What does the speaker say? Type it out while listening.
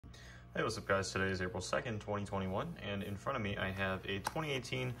Hey, what's up guys? Today is April 2nd, 2021, and in front of me I have a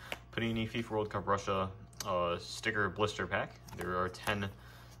 2018 Panini FIFA World Cup Russia sticker blister pack. There are 10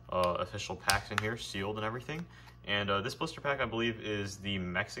 official packs in here, sealed and everything. And this blister pack, I believe, is the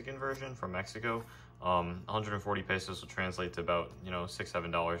Mexican version from Mexico. 140 pesos will translate to about, $6,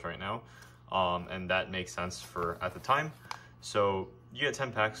 $7 right now. And that makes sense for at the time. So you get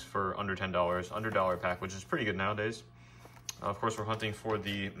 10 packs for under $10, under $1 pack, which is pretty good nowadays. Of course, we're hunting for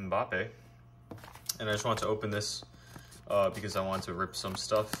the Mbappe, and I just want to open this because I want to rip some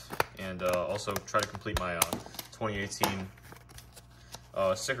stuff and also try to complete my 2018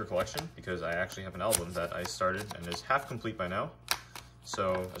 sticker collection, because I actually have an album that I started and is half complete by now.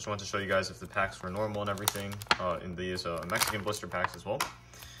 So I just wanted to show you guys if the packs were normal and everything in these Mexican blister packs as well.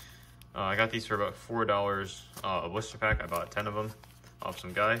 I got these for about $4 a blister pack. I bought 10 of them off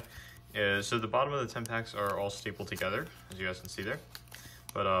some guy. So the bottom of the 10 packs are all stapled together, as you guys can see there.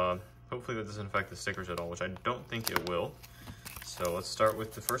 But hopefully that doesn't affect the stickers at all, which I don't think it will. So let's start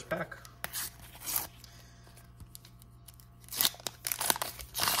with the first pack.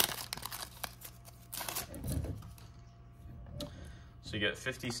 So you get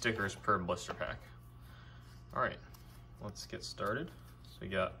 50 stickers per blister pack. All right, let's get started. So we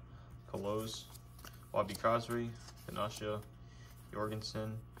got Kolos, Wabi Kazri, Panache,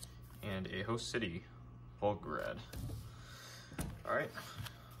 Jorgensen, and a host city, Volgograd. All right,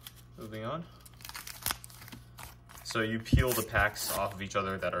 moving on. So you peel the packs off of each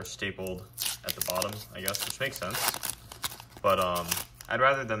other that are stapled at the bottom, I guess, which makes sense. But I'd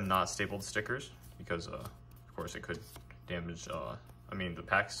rather them not stapled stickers, because of course it could damage,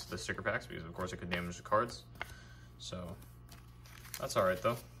 the sticker packs, because of course it could damage the cards. So that's all right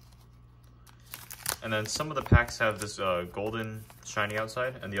though. And then some of the packs have this golden shiny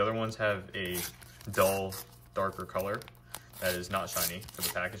outside, and the other ones have a dull, darker color that is not shiny for the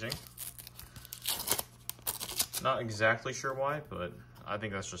packaging. Not exactly sure why, but I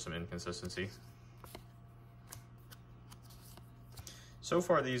think that's just some inconsistency. So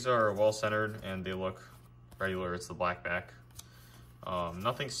far these are well centered and they look regular. It's the black back.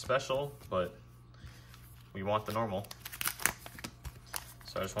 Nothing special, but we want the normal.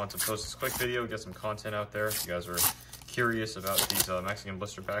 So I just wanted to post this quick video, get some content out there. If you guys are curious about these Mexican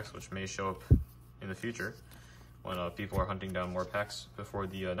blister packs, which may show up in the future when people are hunting down more packs before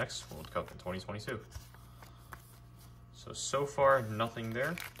the next World Cup in 2022. So far, nothing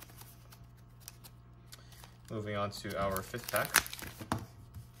there. Moving on to our fifth pack.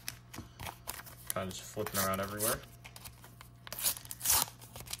 Kind of just flipping around everywhere.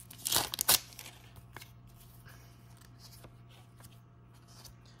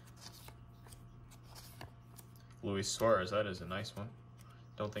 Luis Suarez, that is a nice one.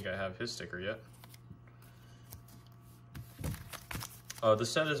 Don't think I have his sticker yet. The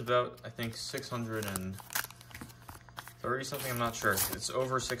set is about, I think, 630 something, I'm not sure. It's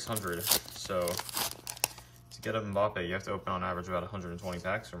over 600, so to get a Mbappe, you have to open on average about 120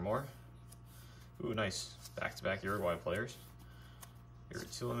 packs or more. Ooh, nice. Back-to-back Uruguay players. Yuri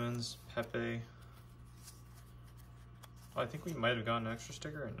Tielemans, Pepe. Oh, I think we might have gotten an extra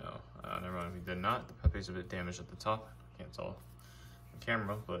sticker. No, never mind, we did not. The Pepe's a bit damaged at the top. Can't tell on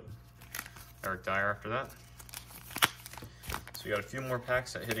camera, but Eric Dyer after that. So we got a few more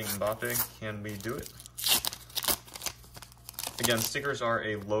packs at hitting Mbappe. Can we do it? Again, stickers are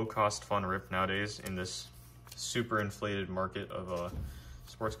a low-cost fun rip nowadays in this super inflated market of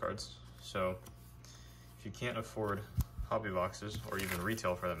sports cards. So if you can't afford hobby boxes, or even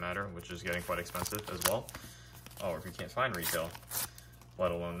retail for that matter, which is getting quite expensive as well, or if you can't find retail, let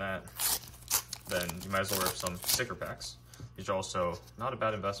alone that, then you might as well rip some sticker packs. These are also not a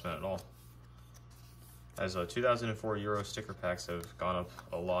bad investment at all, as 2004 Euro sticker packs have gone up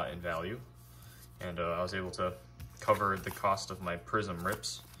a lot in value, and I was able to cover the cost of my Prizm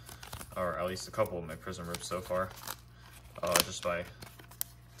rips, or at least a couple of my Prizm rips so far, just by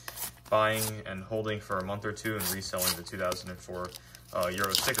buying and holding for a month or two and reselling the 2004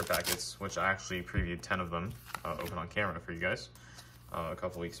 Euro sticker packets, which I actually previewed 10 of them open on camera for you guys a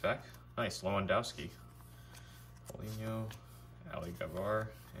couple weeks back. Nice, Lewandowski, Paulinho, Ali Gavar,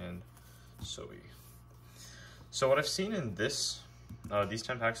 and Soe. So what I've seen in these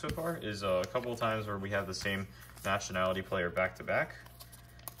 10 packs so far is a couple of times where we have the same nationality player back to back.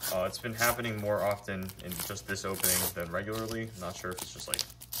 It's been happening more often in just this opening than regularly. I'm not sure if it's just like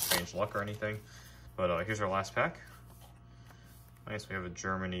strange luck or anything, but here's our last pack. Nice, we have a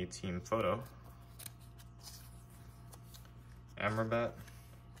Germany team photo. Amrabat,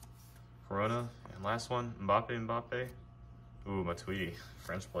 Corona, and last one, Mbappe. Ooh, Matuidi,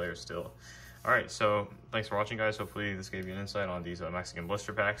 French player still. All right, so thanks for watching, guys. Hopefully this gave you an insight on these Mexican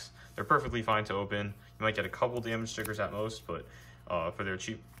blister packs. They're perfectly fine to open. You might get a couple damage stickers at most, but for their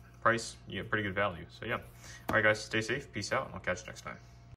cheap price, you get pretty good value. So yeah. All right, guys, stay safe. Peace out. I'll catch you next time.